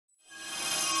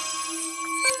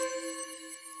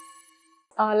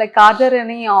Like, are there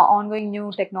any ongoing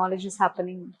new technologies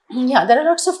happening? Yeah, there are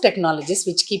lots of technologies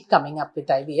which keep coming up with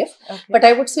IVF, Okay. but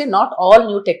I would say not all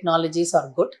new technologies are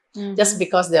good Mhm. just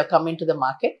because they have come into the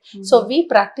market. Mhm. So we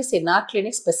practice in our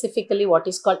clinic specifically what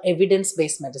is called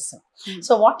evidence-based medicine. Mhm.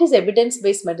 So what is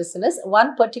evidence-based medicine is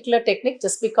one particular technique,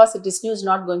 just because it is new, is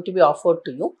not going to be offered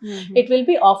to you. Mhm. It will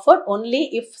be offered only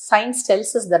if science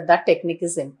tells us that that technique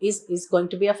is going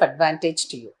to be of advantage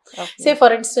to you. Okay. Say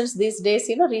for instance, these days,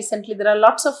 recently there are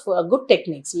lots of good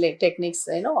techniques,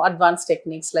 advanced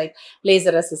techniques like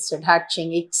laser assisted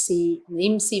hatching,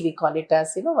 IMSI we call it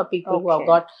as, people who have Okay.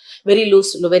 got very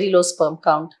low sperm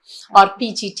count, or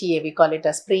PGTA we call it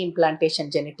as pre-implantation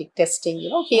genetic testing.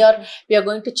 Here Okay. we are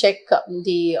going to check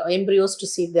the embryos to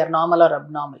see if they are normal or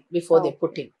abnormal before they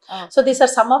put in. Okay. So these are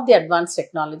some of the advanced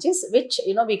technologies which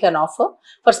we can offer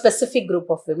for specific group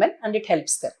of women, and it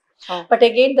helps them. Oh. But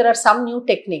again, there are some new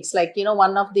techniques, like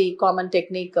one of the common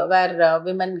technique where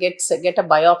women get a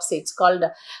biopsy. It's called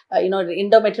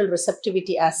endometrial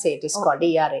receptivity assay. It is called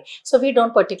ERA. So we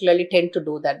don't particularly tend to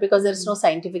do that because there is no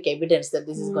scientific evidence that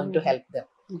this is going to help them.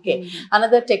 Okay.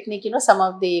 Another technique, some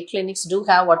of the clinics do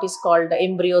have what is called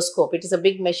embryoscope. It is a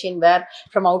big machine where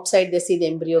from outside they see the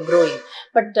embryo growing.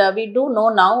 But we do know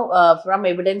now from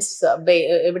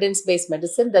evidence-based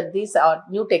medicine that these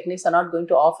new techniques are not going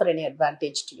to offer any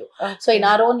advantage to you. Okay. So in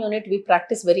our own unit, we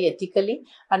practice very ethically,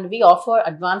 and we offer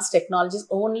advanced technologies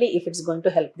only if it's going to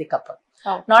help the couple.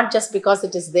 Okay. Not just because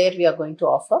it is there we are going to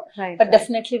offer, but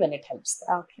definitely when it helps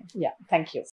them. Okay. Yeah, thank you.